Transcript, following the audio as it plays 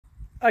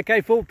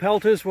Okay, full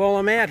pelters, well,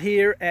 I'm out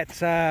here at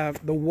the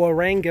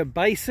Waranga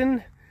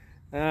Basin.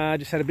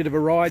 Just had a bit of a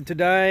ride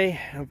today.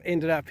 I've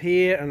ended up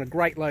here in a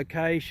great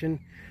location.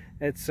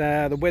 It's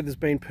the weather's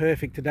been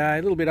perfect today,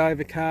 a little bit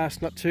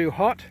overcast, not too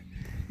hot.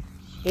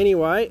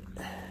 Anyway,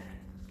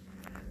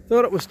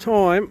 thought it was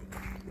time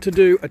to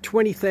do a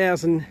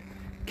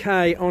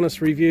 20,000k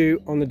honest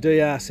review on the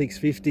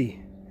DR650.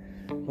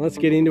 Let's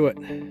get into it.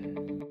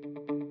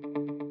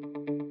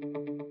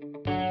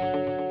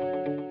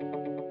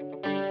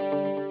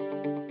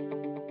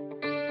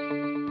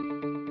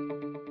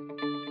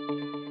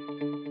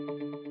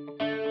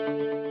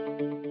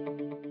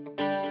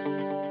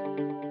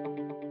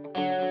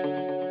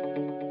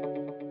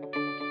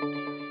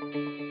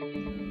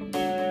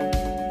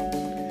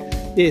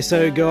 Yeah,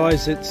 so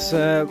guys, it's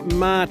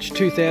March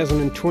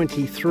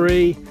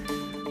 2023.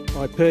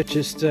 I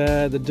purchased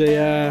the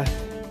DR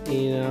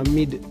in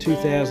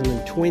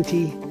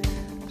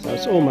mid-2020, so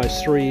it's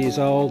almost 3 years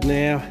old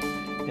now,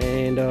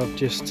 and I've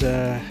just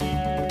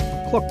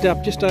clocked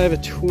up just over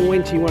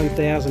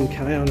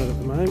 21,000k on it at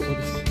the moment. I'll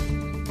just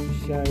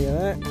show you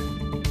that.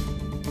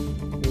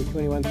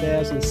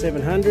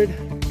 21,700,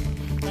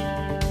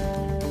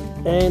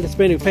 and it's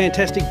been a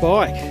fantastic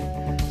bike.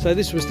 So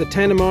this was the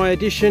Tanami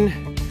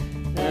edition.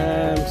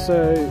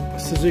 So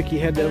Suzuki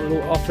had that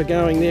little offer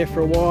going there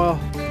for a while,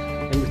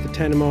 and with the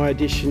Tanami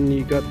edition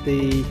you got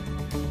the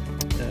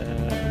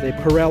their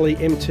Pirelli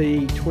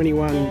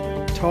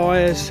MT21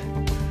 tyres.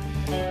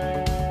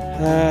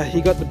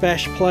 You got the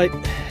bash plate,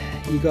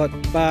 you got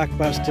bark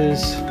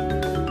busters,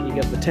 you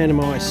got the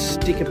Tanami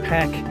sticker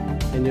pack,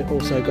 and you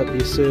also got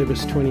the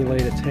service 20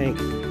 litre tank.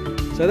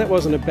 So that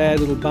wasn't a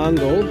bad little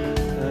bundle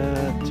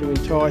to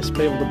entice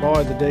people to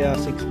buy the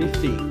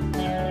DR650.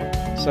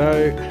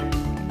 So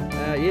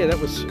yeah, that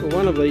was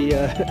one of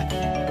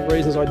the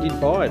reasons I did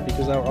buy it,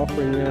 because they were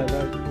offering those.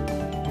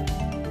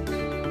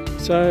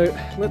 So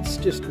let's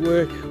just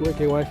work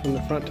our way from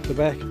the front to the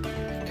back.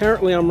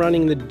 Currently I'm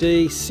running the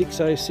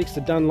D606,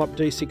 the Dunlop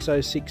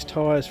D606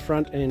 tyres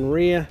front and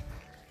rear.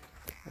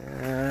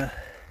 Let's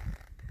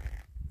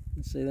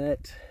see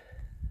that,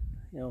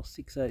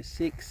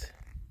 L606.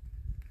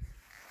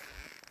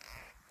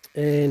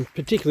 And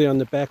particularly on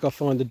the back I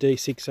find the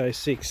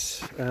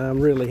D606, I'm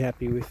really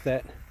happy with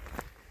that.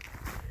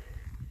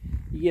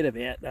 You get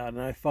about, I don't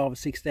know, 5,000 or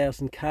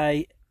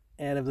 6,000k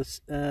out of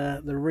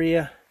the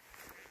rear, a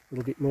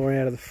little bit more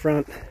out of the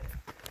front,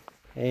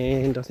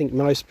 and I think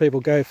most people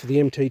go for the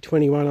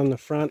MT21 on the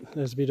front.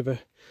 There's a bit of a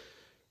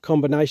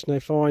combination they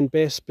find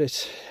best,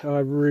 but I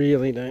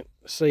really don't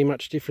see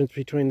much difference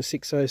between the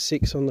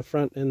 606 on the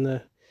front and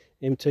the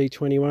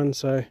MT21,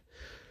 so I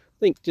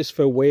think just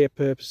for wear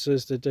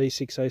purposes the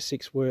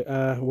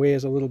D606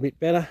 wears a little bit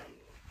better.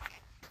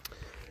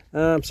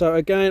 So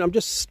again,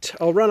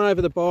 I'll run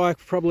over the bike,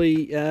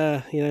 probably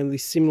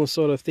this similar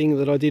sort of thing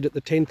that I did at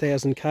the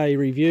 10,000k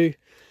review.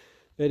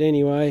 But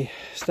anyway,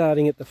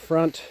 starting at the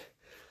front,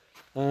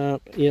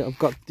 I've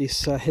got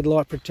this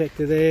headlight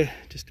protector there,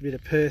 just a bit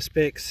of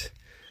Perspex.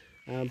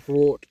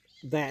 Brought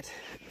that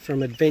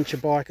from Adventure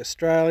Bike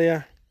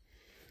Australia,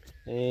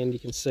 and you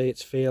can see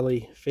it's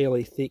fairly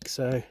thick.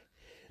 So,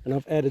 and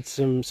I've added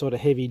some sort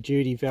of heavy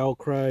duty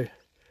Velcro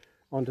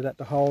onto that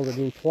to hold it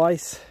in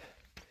place.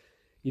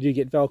 You do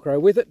get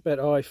Velcro with it, but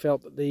I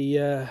felt that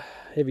the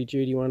heavy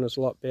duty one was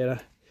a lot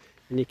better,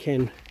 and you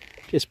can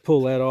just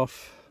pull that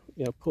off,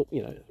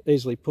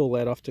 easily pull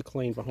that off to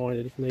clean behind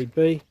it if need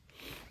be.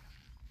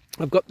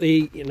 I've got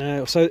the,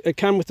 so it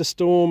come with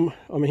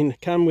the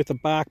come with the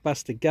bark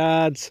buster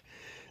guards.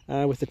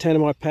 With the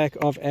Tanami pack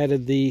I've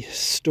added the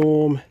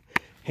Storm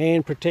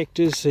hand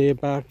protectors. They're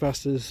bark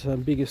busters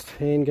biggest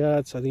hand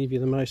guards, so they give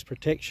you the most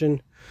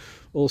protection.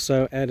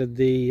 Also added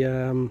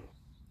the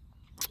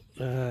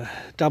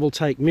double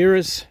take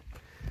mirrors.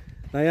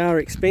 They are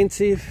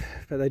expensive,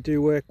 but they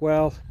do work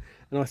well,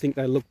 and I think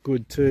they look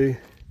good too.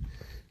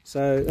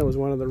 So that was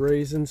one of the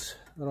reasons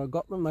that I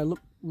got them. They look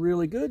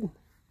really good.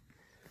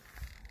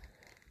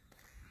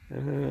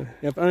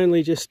 I've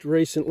only just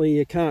recently,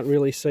 you can't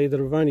really see that,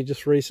 I've only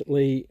just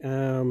recently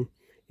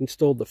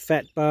installed the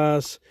fat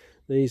bars.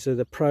 These are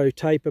the Pro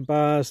taper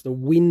bars, the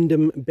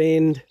Wyndham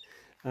bend.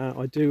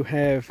 I do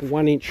have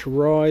 1-inch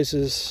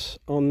risers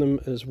on them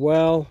as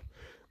well.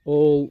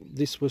 All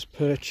this was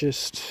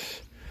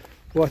purchased,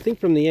 well, I think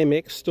from the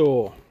MX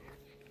store.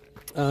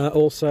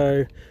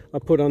 Also I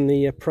put on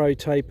the Pro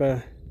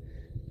taper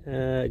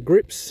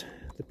grips,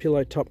 the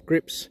pillow top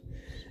grips,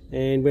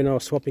 and when I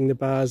was swapping the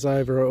bars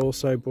over I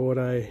also bought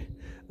a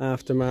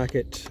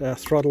aftermarket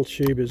throttle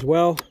tube as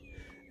well,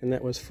 and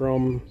that was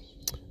from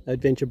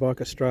Adventure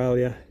Bike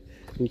Australia.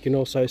 And you can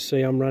also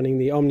see I'm running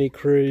the Omni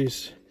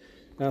Cruise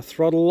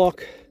throttle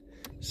lock.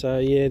 So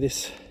yeah,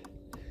 this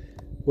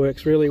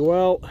works really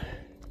well.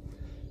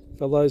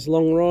 For those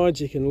long rides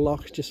you can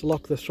just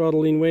lock the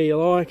throttle in where you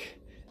like,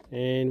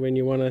 and when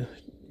you want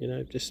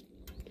to just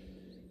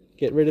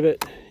get rid of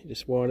it, you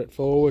just wind it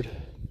forward.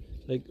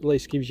 It at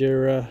least gives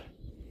your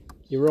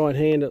right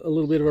hand a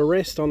little bit of a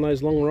rest on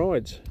those long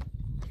rides.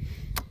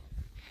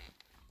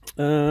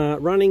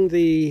 Running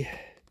the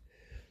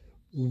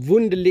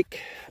Wunderlich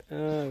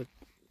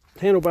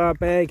handlebar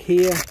bag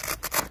here.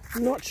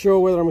 I'm not sure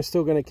whether I'm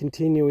still going to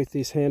continue with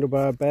this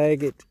handlebar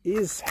bag. It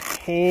is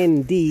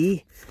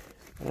handy,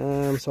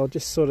 so I'll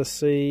just sort of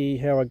see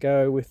how I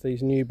go with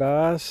these new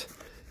bars.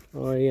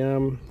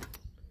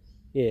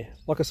 Yeah,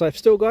 like I say, I've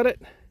still got it,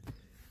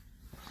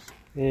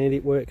 and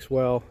it works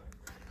well,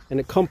 and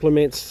it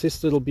complements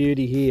this little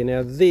beauty here.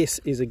 Now this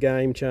is a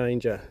game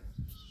changer.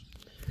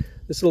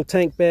 This little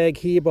tank bag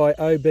here by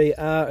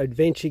OBR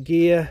Adventure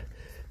Gear,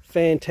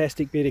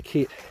 fantastic bit of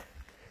kit.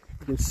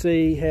 You can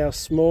see how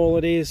small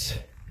it is.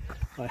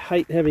 I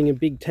hate having a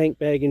big tank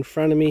bag in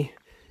front of me.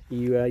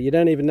 You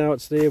don't even know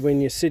it's there when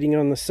you're sitting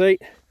on the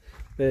seat,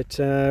 but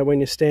when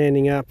you're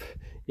standing up,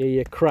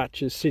 your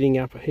crutch is sitting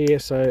up here,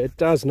 so it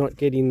does not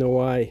get in the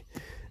way.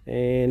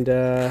 And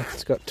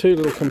it's got two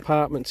little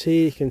compartments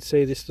here. You can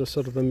see this is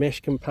sort of a mesh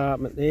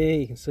compartment there.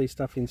 You can see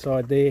stuff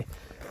inside there,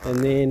 and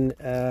then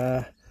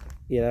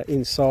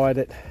inside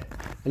it,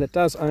 and it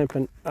does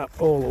open up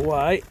all the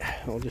way.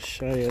 I'll just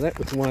show you that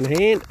with one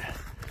hand,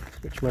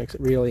 which makes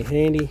it really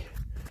handy.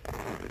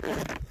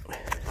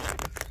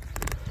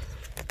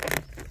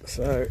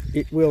 So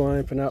it will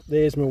open up.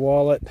 There's my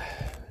wallet.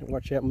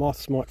 Watch out,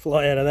 moths might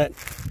fly out of that.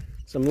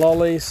 Some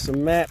lollies,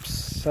 some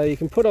maps. So you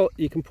can put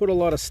a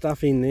lot of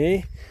stuff in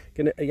there.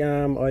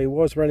 I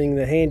was running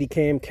the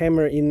Handycam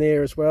camera in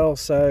there as well.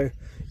 So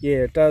yeah,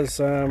 it does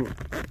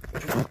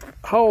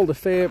hold a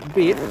fair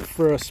bit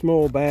for a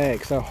small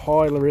bag, so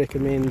highly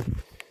recommend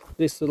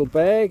this little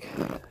bag,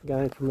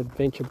 going from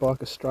Adventure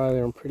Bike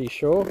Australia, I'm pretty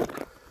sure.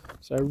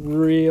 So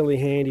really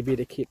handy bit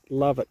of kit,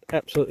 love it,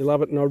 absolutely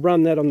love it. And I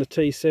run that on the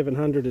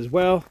T700 as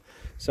well,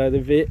 so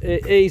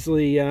they're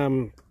easily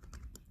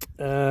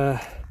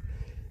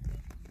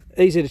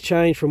easy to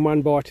change from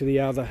one bike to the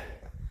other,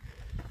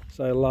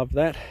 so love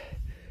that.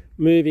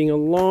 Moving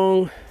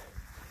along,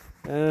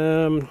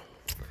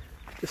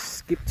 just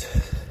skipped.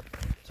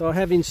 So I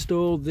have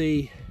installed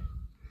the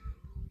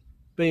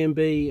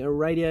B&B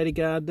radiator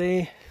guard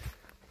there.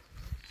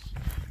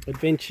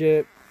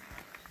 Adventure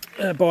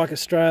Bike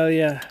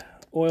Australia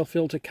oil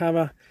filter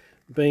cover.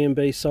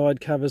 B&B side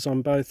covers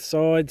on both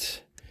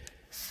sides.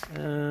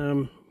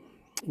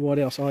 What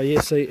else? Oh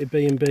yeah, see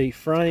B&B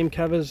frame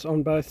covers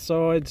on both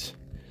sides.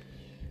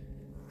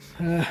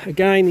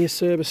 Again, the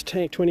service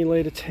tank, 20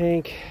 litre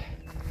tank.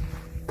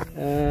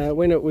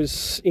 When it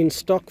was in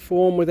stock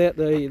form without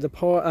the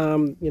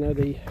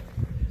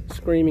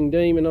Screaming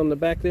Demon on the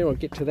back there, I'll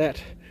get to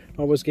that,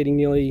 I was getting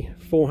nearly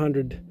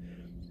 400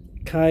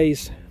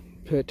 Ks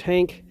per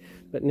tank,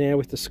 but now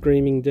with the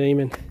Screaming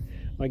Demon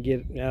I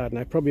get, I don't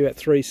know, probably about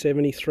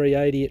 370,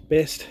 380 at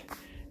best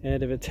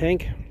out of a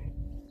tank.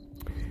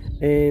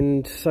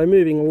 And so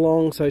moving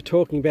along, so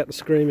talking about the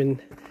Screaming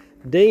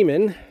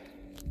Demon,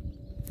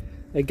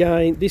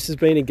 again, this has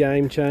been a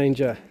game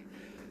changer.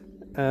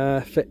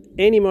 For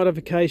any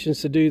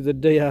modifications to do the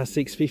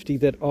DR650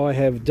 that I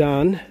have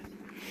done,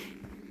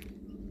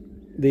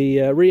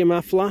 the rear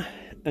muffler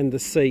and the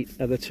seat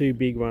are the two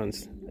big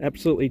ones.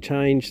 Absolutely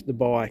changed the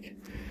bike.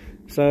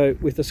 So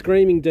with the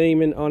Screaming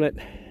Demon on it,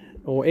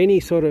 or any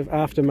sort of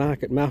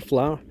aftermarket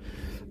muffler,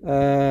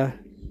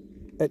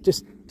 it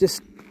just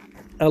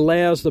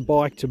allows the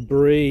bike to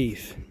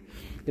breathe.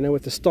 You know,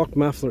 with the stock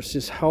muffler, it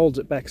just holds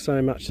it back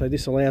so much, so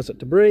this allows it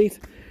to breathe,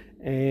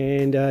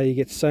 and you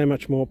get so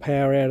much more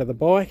power out of the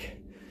bike,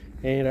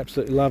 and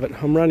absolutely love it.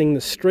 I'm running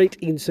the street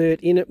insert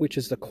in it, which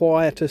is the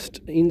quietest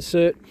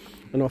insert,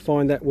 and I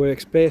find that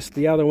works best.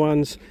 The other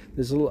ones,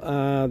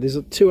 there's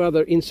two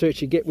other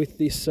inserts you get with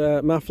this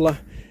muffler,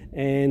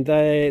 and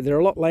they're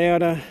a lot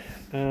louder,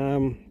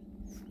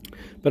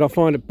 but I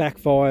find it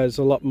backfires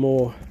a lot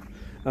more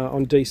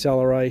on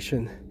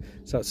deceleration.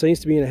 So it seems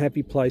to be in a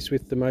happy place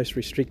with the most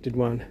restricted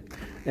one.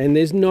 And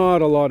there's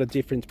not a lot of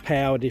difference,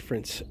 power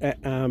difference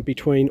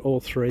between all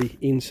three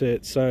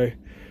inserts. So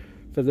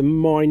for the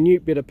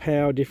minute bit of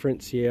power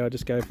difference, yeah, I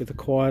just go for the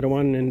quieter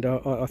one, and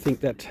I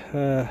think that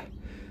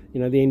you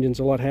know, the engine's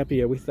a lot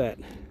happier with that.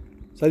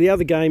 So the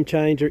other game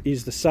changer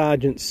is the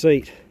Sergeant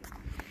seat.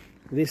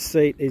 This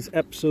seat is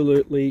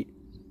absolutely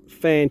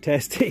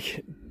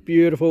fantastic,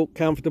 beautiful,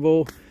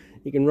 comfortable.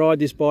 You can ride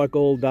this bike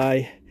all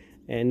day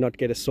and not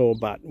get a sore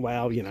butt.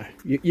 Well, you know,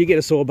 you get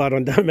a sore butt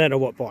on no matter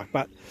what bike,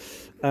 but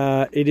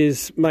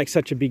it makes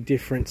such a big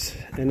difference,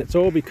 and it's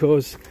all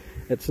because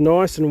it's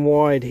nice and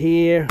wide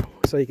here,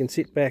 so you can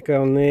sit back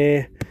on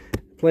there,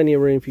 plenty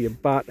of room for your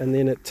butt, and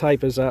then it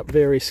tapers up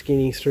very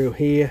skinny through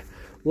here,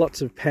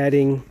 lots of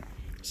padding,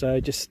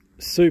 so just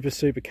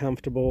super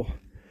comfortable.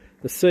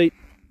 The seat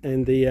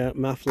and the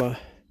muffler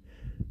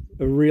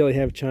really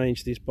have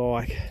changed this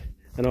bike,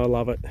 and I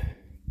love it.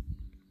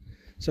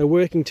 So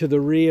working to the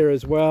rear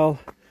as well,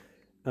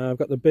 I've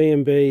got the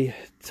B&B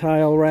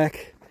tail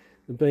rack,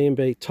 the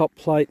B&B top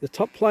plate. The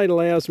top plate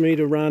allows me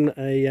to run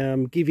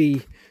a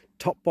Givy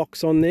top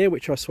box on there,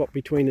 which I swap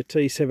between the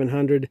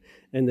T700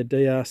 and the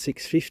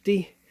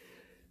DR650.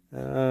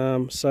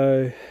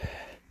 So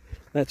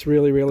that's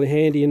really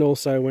handy. And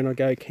also when I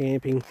go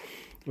camping,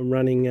 I'm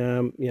running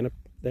you know,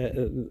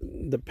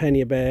 the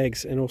pannier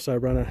bags, and also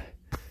run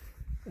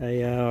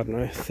a I don't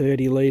know,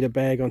 30 litre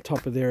bag on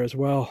top of there as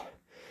well.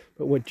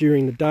 But what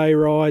during the day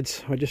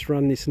rides, I just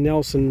run this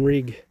Nelson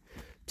rig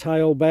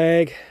tail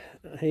bag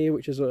here,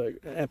 which is an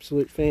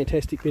absolute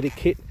fantastic bit of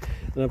kit.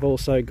 And I've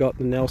also got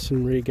the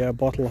Nelson rig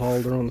bottle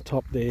holder on the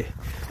top there.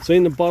 So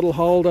in the bottle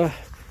holder,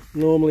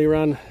 normally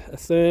run a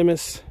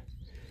thermos,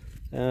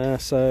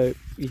 so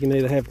you can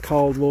either have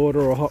cold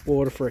water or hot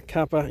water for a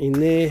cuppa in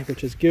there,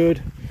 which is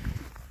good.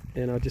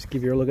 And I'll just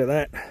give you a look at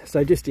that.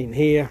 So just in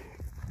here,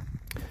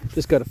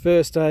 just got a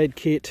first aid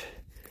kit,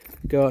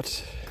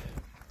 got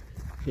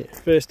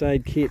first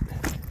aid kit,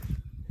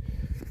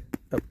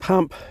 a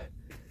pump,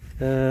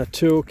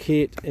 tool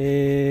kit,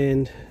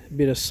 and a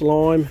bit of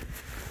slime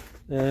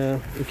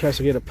in case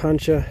I get a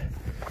puncture.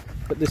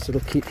 But this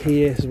little kit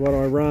here is what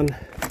I run.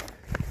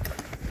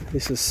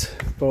 This is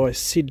by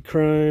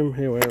SID-Chrome.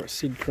 Here we are at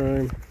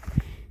SID-Chrome,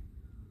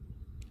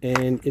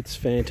 and it's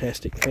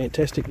fantastic.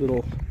 Fantastic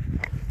little.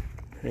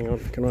 Hang on,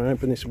 can I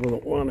open this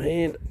with one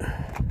hand?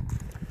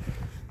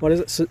 What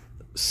is it?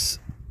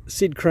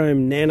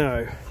 SID-Chrome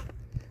Nano.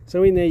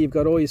 So in there you've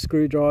got all your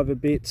screwdriver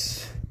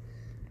bits,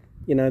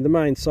 you know, the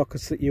main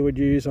sockets that you would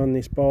use on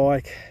this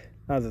bike,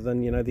 other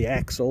than, you know, the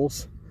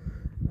axles.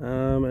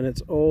 And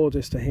it's all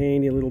just a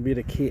handy little bit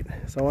of kit.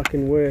 So I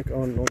can work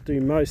on, or do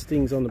most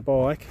things on the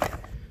bike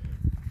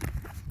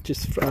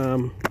just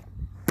from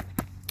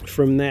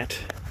that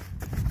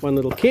one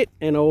little kit.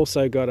 And I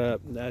also got a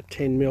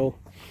 10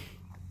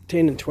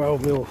 and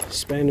 12 mil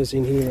spanners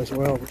in here as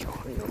well, which,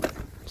 hang on,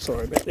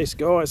 sorry about this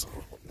guys.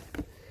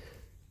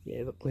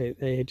 Yeah, look,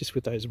 they're just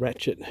with those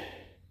ratchet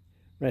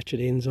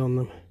ends on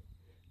them,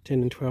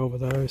 10 and 12 of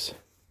those.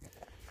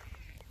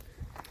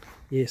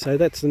 Yeah, so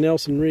that's the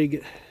Nelson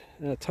rig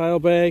tail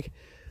bag.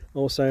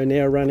 Also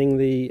now running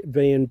the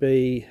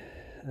B&B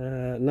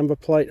number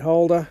plate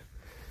holder,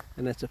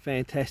 and that's a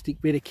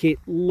fantastic bit of kit.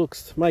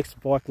 Makes the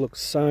bike look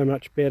so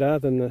much better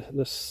than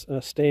the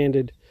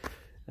standard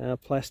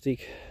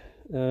plastic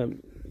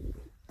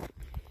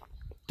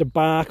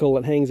debacle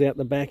that hangs out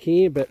the back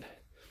here. But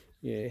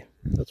yeah,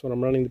 that's what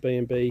I'm running, the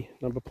B&B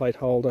number plate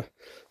holder.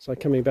 So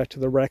coming back to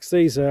the racks,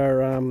 these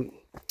are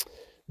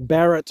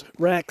Barrett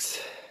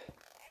racks,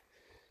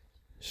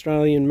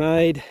 Australian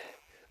made.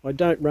 I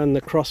don't run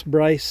the cross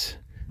brace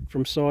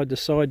from side to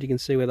side. You can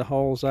see where the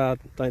holes are.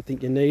 Don't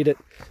think you need it.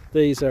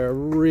 These are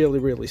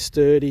really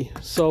sturdy,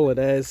 solid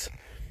as.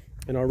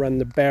 And I run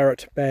the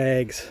Barrett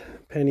bags,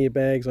 pannier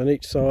bags on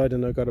each side,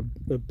 and I've got a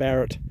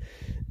Barrett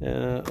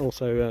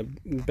also a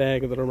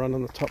bag that I run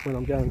on the top when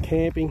I'm going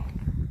camping.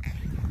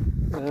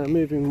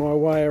 Moving my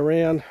way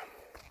around.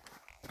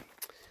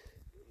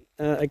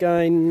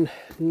 Again,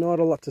 not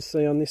a lot to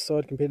see on this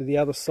side compared to the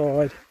other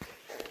side.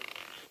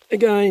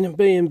 Again,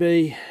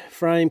 B&B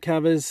frame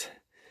covers,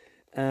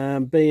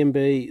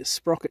 B&B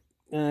sprocket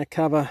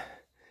cover,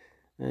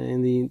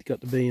 and then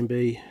got the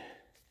B&B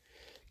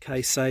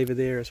case saver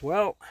there as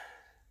well.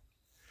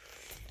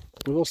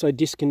 We've also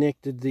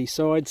disconnected the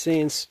side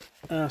stand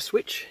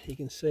switch. You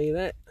can see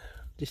that.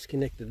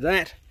 Disconnected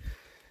that.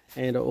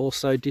 And I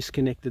also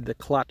disconnected the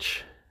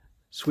clutch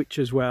switch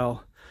as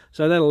well.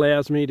 So that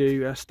allows me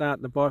to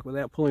start the bike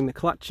without pulling the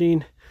clutch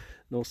in,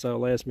 and also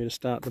allows me to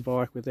start the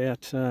bike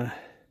without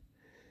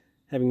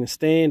having the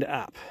stand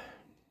up.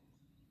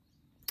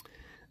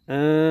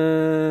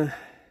 I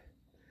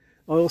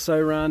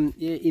also run,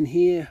 in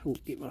here, I'll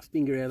get my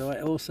finger out of the way,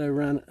 I also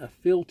run a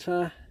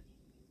filter.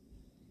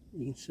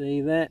 You can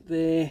see that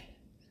there,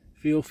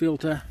 fuel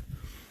filter.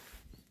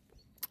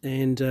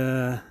 And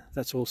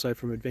that's also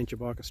from Adventure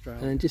Bike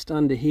Australia. And just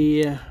under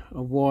here,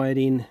 I've wired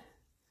in,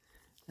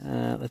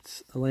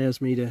 that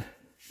allows me to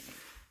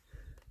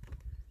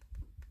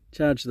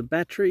charge the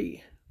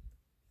battery.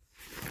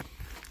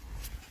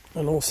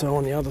 And also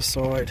on the other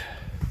side,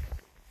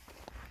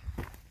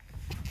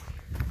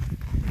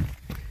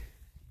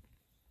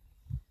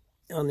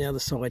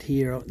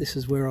 here, this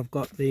is where I've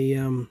got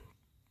the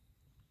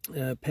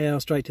power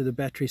straight to the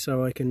battery,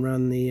 so I can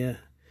run the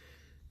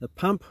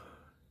pump.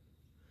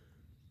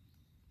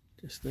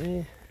 Just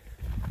there.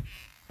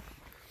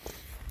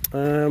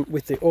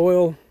 With the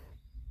oil,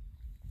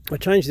 I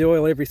change the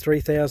oil every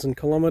 3,000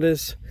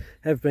 kilometres.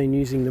 Have been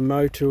using the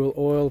Motul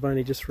oil. I've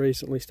only just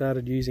recently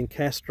started using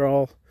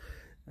Castrol.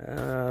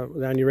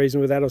 The only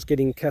reason with that, I was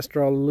getting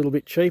Castrol a little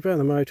bit cheaper.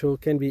 The Motul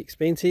can be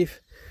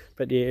expensive,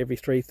 but yeah, every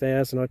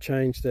 3,000 I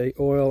change the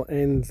oil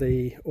and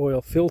the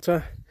oil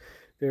filter.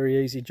 Very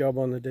easy job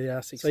on the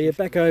DR650. So yeah,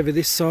 back over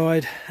this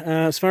side.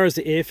 As far as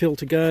the air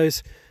filter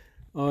goes,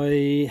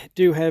 I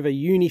do have a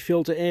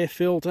Uni-Filter air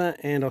filter,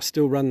 and I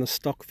still run the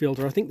stock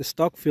filter. I think the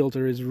stock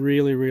filter is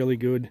really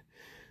good.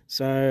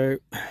 So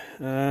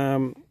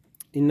in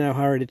no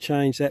hurry to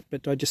change that,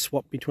 but I just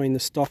swap between the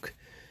stock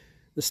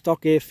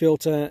air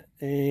filter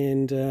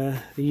and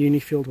the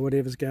Uni-Filter,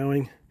 whatever's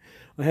going.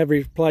 I have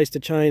replaced the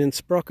chain and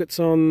sprockets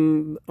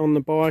on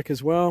the bike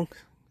as well.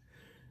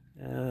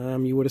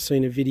 You would have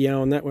seen a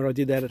video on that where I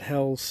did that at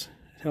Hal's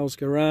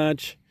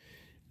garage.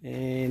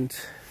 And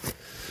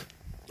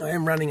I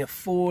am running a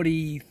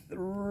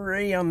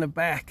 43 on the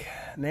back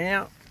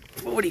now,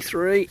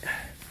 43,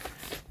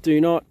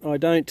 I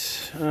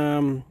don't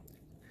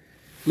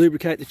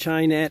lubricate the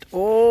chain at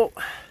all,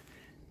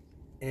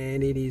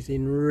 and it is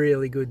in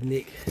really good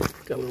nick.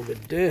 Got a little bit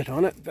of dirt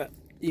on it, but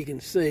you can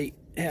see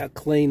how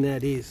clean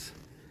that is.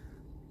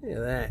 Look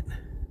at that.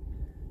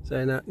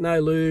 So no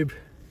lube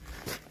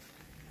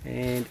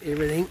and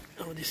everything.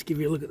 I'll just give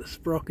you a look at the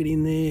sprocket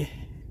in there.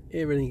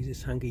 Everything's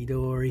just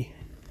hunky-dory.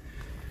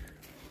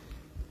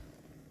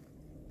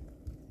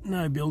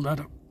 No build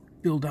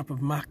up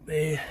of muck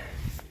there.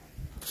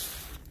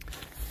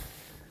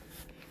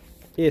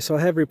 Yes, I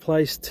have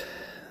replaced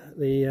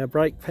the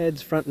brake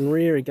pads front and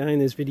rear. Again,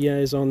 there's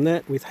videos on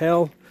that with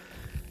Hal.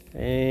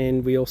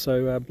 And we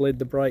also bled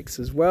the brakes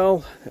as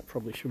well. That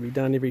probably should be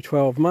done every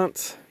 12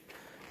 months.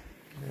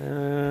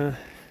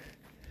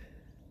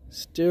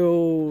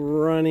 Still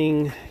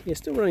running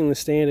the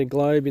standard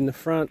globe in the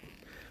front.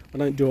 I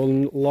don't do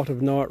a lot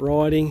of night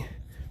riding,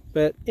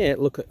 but yeah,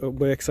 look, it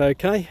works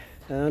okay.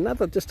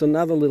 Just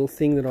another little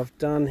thing that I've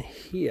done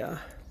here.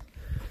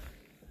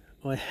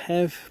 I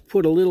have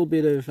put a little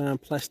bit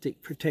of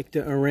plastic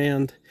protector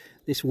around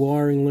this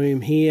wiring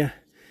loom here,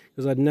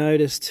 because I'd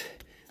noticed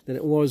that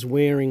it was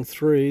wearing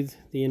through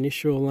the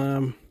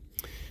initial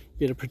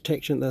bit of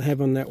protection that they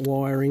have on that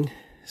wiring.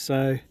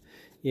 So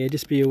yeah,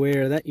 just be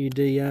aware of that, you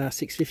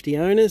DR650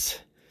 owners.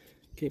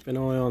 Keep an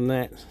eye on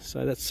that.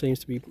 So that seems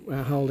to be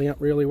holding up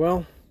really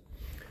well.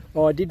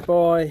 I did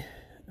buy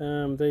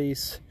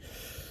these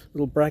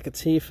little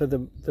brackets here for the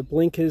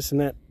blinkers, and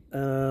that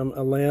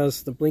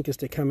allows the blinkers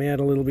to come out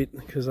a little bit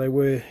because they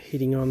were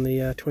hitting on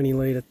the 20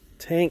 litre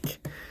tank.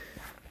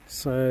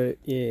 So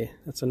yeah,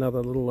 that's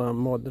another little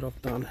mod that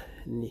I've done.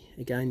 And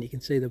again, you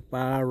can see the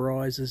bar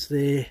risers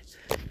there.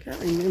 Can't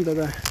remember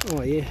the,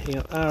 oh yeah,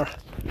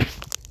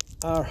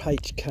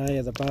 RHK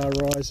are the bar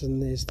risers,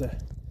 and there's the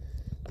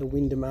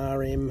Windham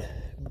RM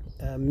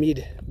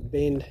mid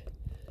bend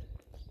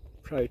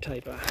pro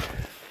taper.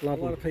 A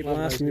lot of people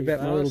asking me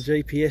about my little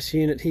GPS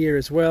unit here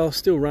as well.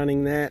 Still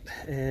running that,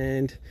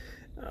 and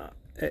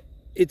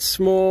it's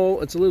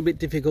small, it's a little bit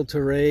difficult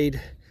to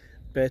read,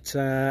 but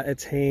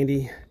it's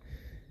handy,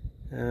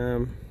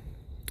 and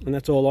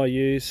that's all I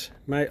use.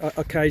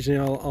 Occasionally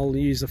I'll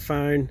use the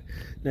phone,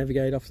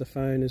 navigate off the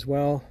phone as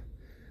well,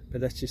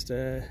 but that's just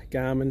a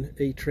Garmin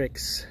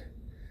eTrex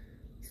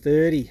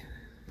 30.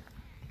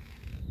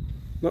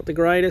 Not the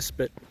greatest,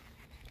 but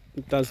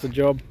it does the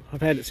job.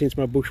 I've had it since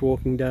my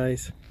bushwalking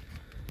days.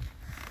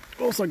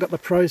 Also got the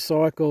Pro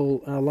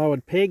Cycle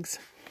lowered pegs,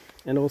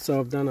 and also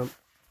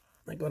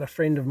I got a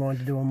friend of mine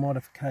to do a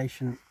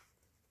modification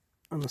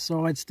on the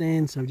side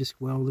stand, so I've just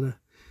welded a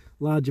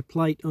larger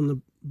plate on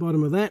the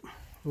bottom of that.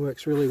 It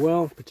works really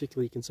well,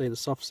 particularly you can see the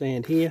soft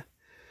sand here.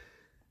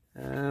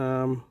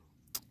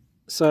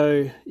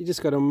 So you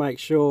just got to make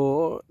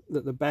sure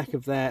that the back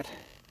of that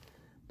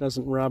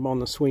doesn't rub on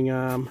the swing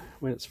arm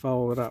when it's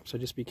folded up, so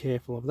just be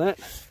careful of that.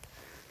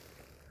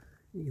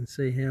 You can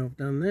see how I've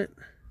done that.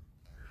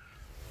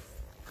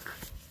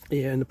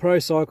 Yeah, and the Pro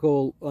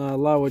Cycle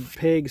lowered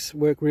pegs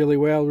work really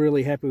well,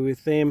 really happy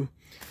with them.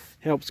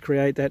 Helps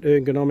create that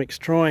ergonomics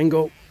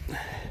triangle.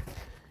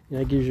 You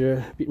know, gives you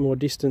a bit more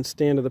distance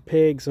down to the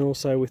pegs, and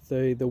also with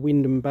the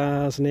Windham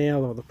bars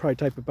now, or the Pro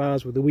Taper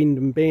bars with the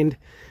Windham bend,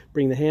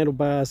 bring the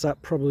handlebars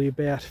up probably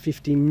about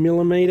 50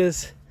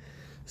 millimeters.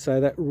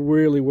 So that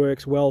really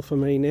works well for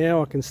me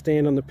now. I can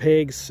stand on the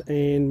pegs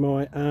and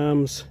my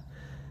arms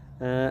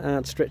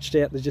aren't stretched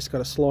out, they've just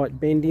got a slight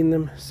bend in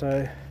them,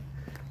 so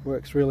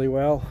works really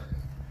well.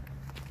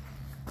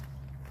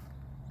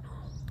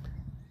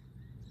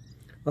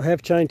 I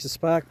have changed the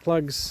spark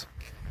plugs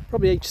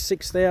probably each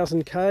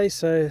 6,000 k,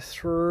 so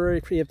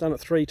I've done it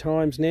 3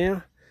 times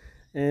now,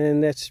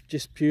 and that's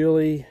just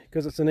purely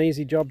because it's an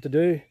easy job to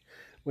do.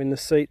 When the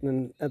seat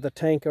and the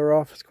tank are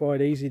off, it's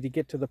quite easy to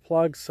get to the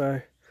plugs.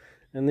 So,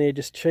 and they're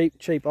just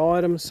cheap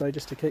items, so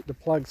just to keep the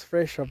plugs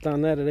fresh, I've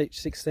done that at each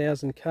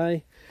 6,000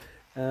 k.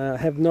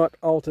 Have not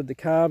altered the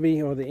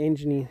carby or the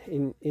engine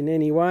in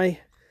any way,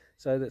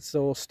 so that's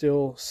all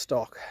still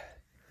stock,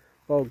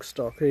 bog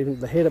stock, even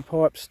the header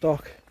pipe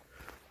stock.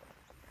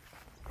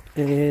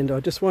 And I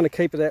just want to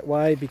keep it that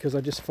way because I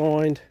just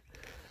find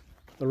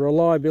the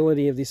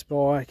reliability of this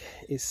bike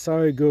is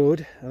so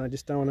good, and I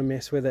just don't want to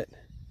mess with it.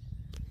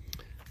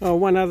 Oh,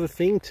 one other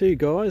thing too,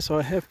 guys,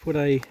 I have put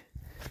a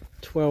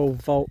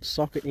 12-volt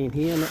socket in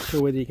here. I'm not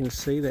sure whether you can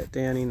see that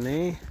down in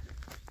there.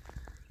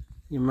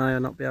 You may or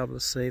not be able to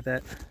see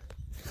that,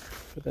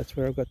 but that's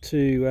where I've got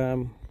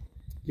 2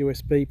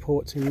 USB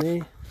ports in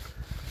there.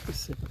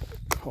 Just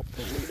pop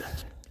the lid.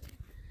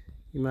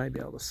 You may be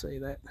able to see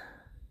that.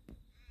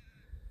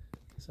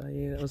 So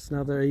yeah, that was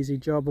another easy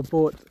job. I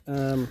bought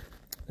an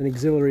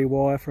auxiliary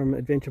wire from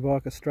Adventure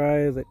Bike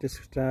Australia that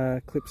just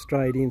clips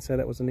straight in, so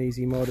that was an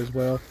easy mod as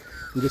well.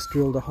 And just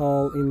drilled a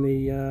hole in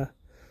the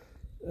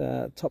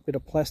top bit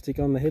of plastic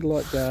on the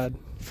headlight guard.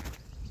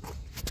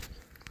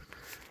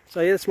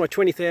 So yeah, that's my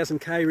 20,000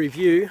 k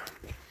review.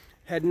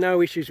 Had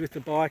no issues with the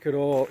bike at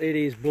all. It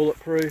is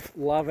bulletproof,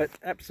 love it,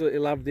 absolutely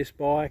love this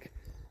bike.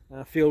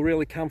 Feel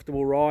really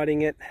comfortable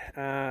riding it,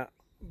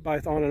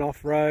 both on and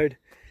off road.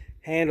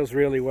 Handles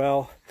really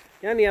well.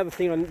 The only other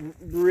thing I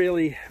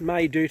really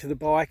may do to the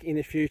bike in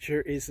the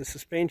future is the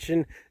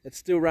suspension. It's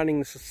still running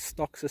the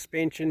stock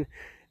suspension.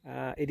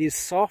 It is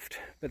soft,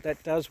 but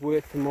that does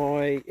work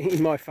for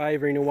in my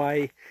favour in a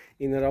way,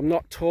 in that I'm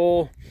not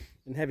tall,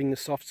 and having the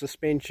soft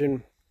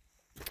suspension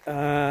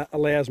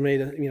allows me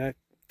to, you know,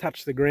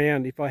 touch the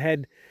ground. If I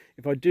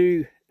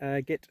do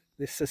get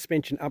this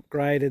suspension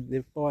upgraded,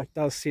 the bike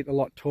does sit a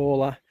lot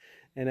taller,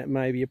 and it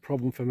may be a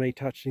problem for me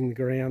touching the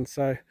ground,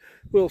 so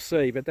we'll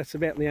see. But that's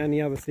about the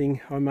only other thing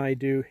I may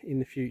do in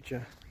the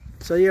future.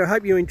 So yeah, I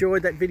hope you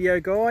enjoyed that video,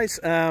 guys.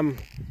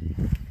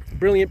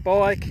 Brilliant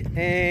bike,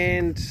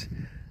 and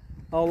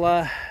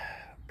I'll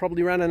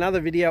probably run another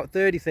video at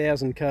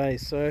 30,000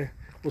 Ks, so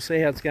we'll see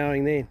how it's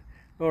going then.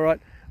 Alright,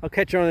 I'll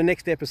catch you on the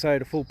next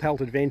episode of Full Pelt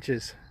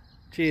Adventures.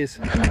 Cheers.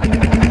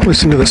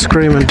 Listen to the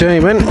screaming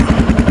demon.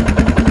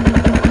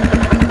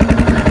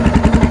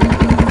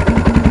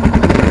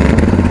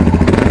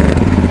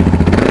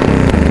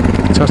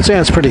 So it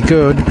sounds pretty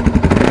good.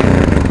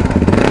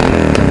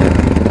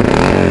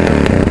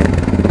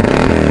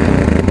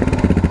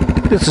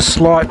 There's a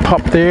slight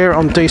pop there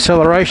on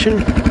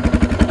deceleration.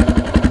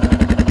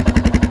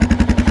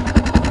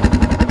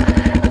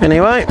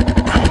 Anyway,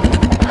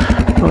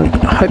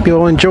 I hope you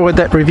all enjoyed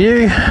that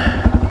review.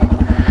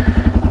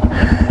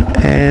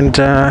 And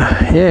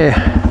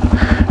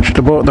yeah, should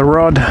have bought the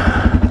rod.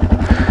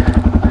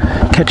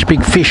 Catch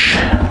big fish.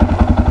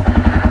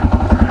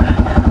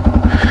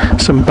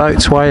 Some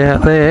boats way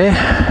out there.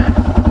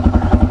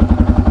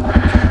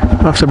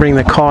 I'll have to bring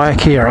the kayak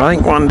here, I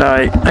think, one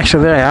day.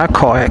 Actually, there are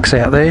kayaks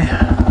out there.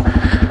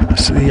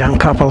 So the young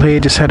couple here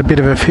just had a bit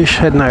of a fish,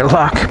 had no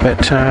luck,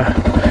 but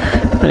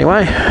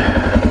anyway,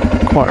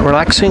 quite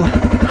relaxing.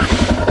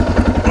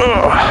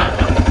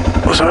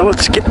 Oh, so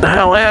let's get the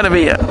hell out of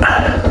here.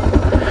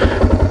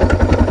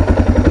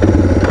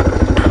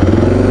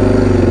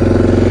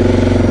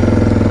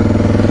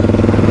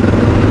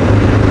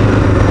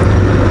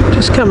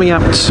 Just coming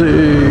up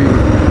to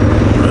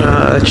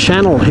a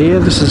channel here.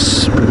 This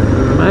is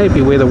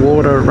maybe where the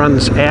water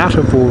runs out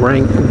of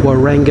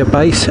Waranga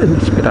Basin.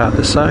 It's a bit hard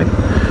to say.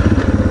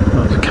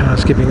 Well, the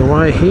car's giving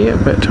away here,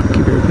 but I'll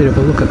give you a bit of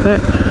a look at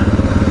that.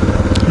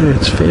 Yeah,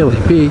 it's fairly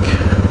big.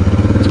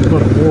 There's a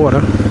lot of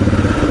water.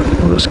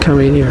 I'll just come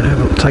in here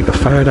and take a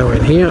photo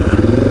in here.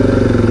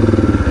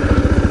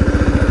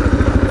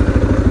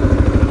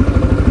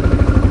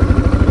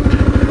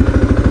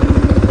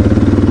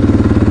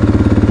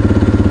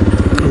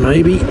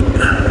 Maybe.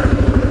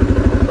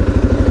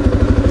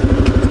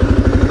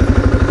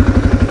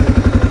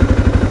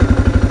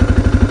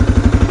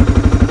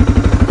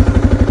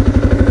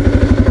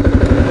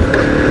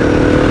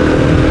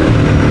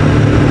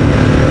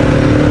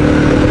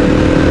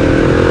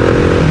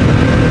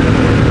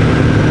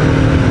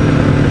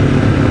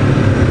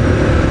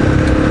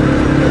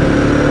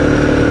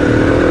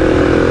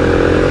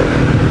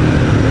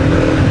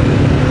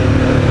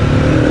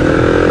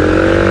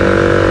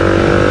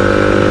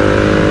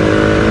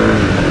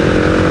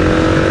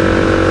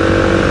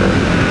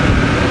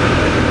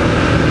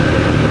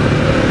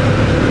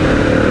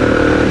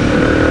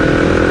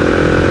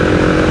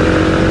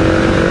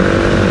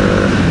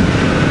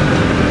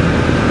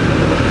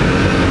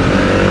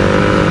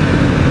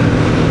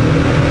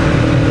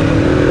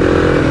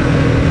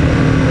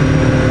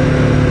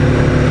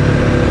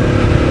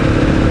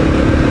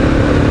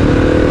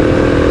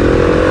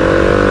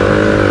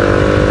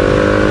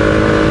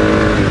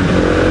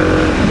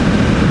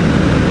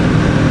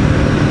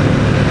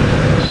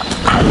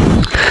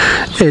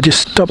 Yeah,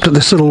 just stopped at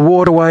this little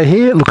waterway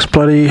here. It looks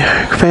bloody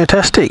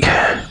fantastic.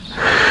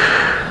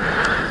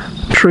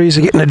 Trees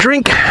are getting a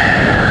drink.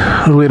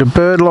 A little bit of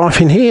bird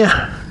life in here.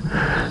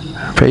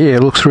 But yeah,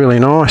 it looks really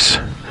nice.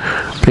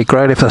 Be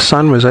great if the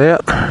sun was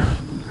out.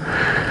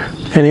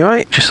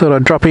 Anyway, just thought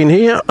I'd drop in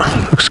here.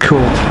 Looks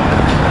cool.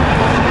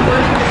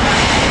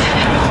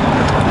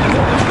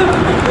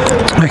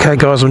 Okay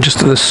guys, I'm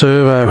just at the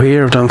servo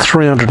here. I've done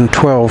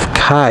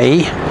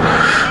 312k.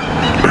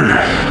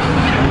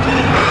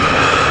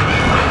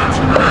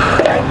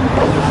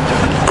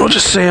 We'll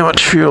just see how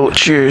much fuel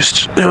it's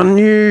used. Now, I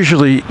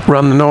usually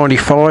run the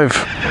 95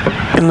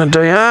 in the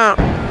DR.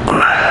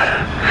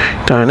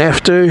 Don't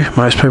have to.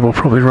 Most people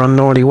probably run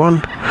 91.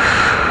 But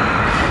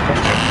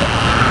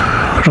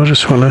I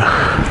just want to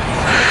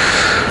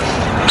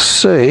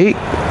see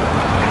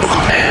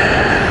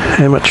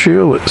how much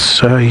fuel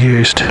it's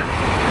used.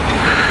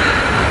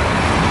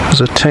 Because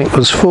the tank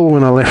was full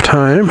when I left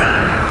home.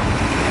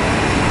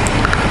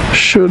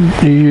 Should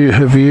you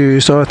have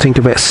used, I think,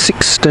 about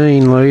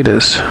 16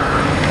 litres.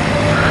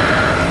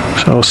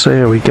 So I'll see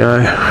how we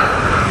go.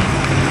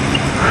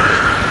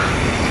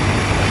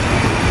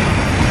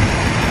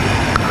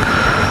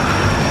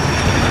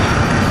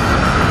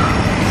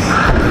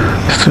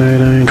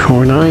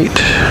 $13.8,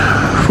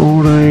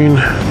 14,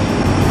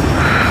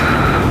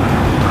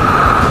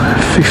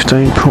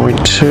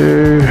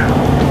 15.2.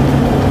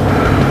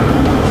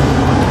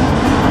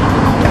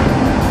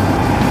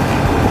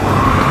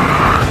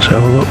 So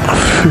look,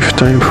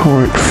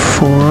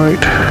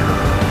 15.48.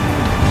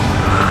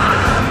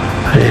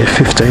 Yeah,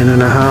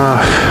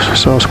 15.5,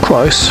 so I was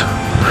close.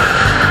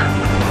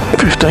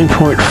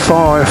 15.55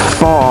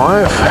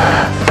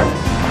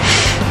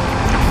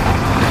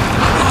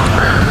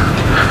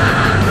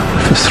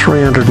 for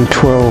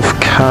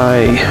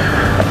 312k.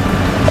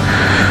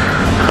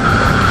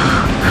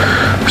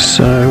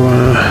 So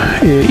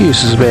yeah, it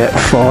uses about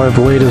 5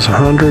 litres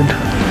 100.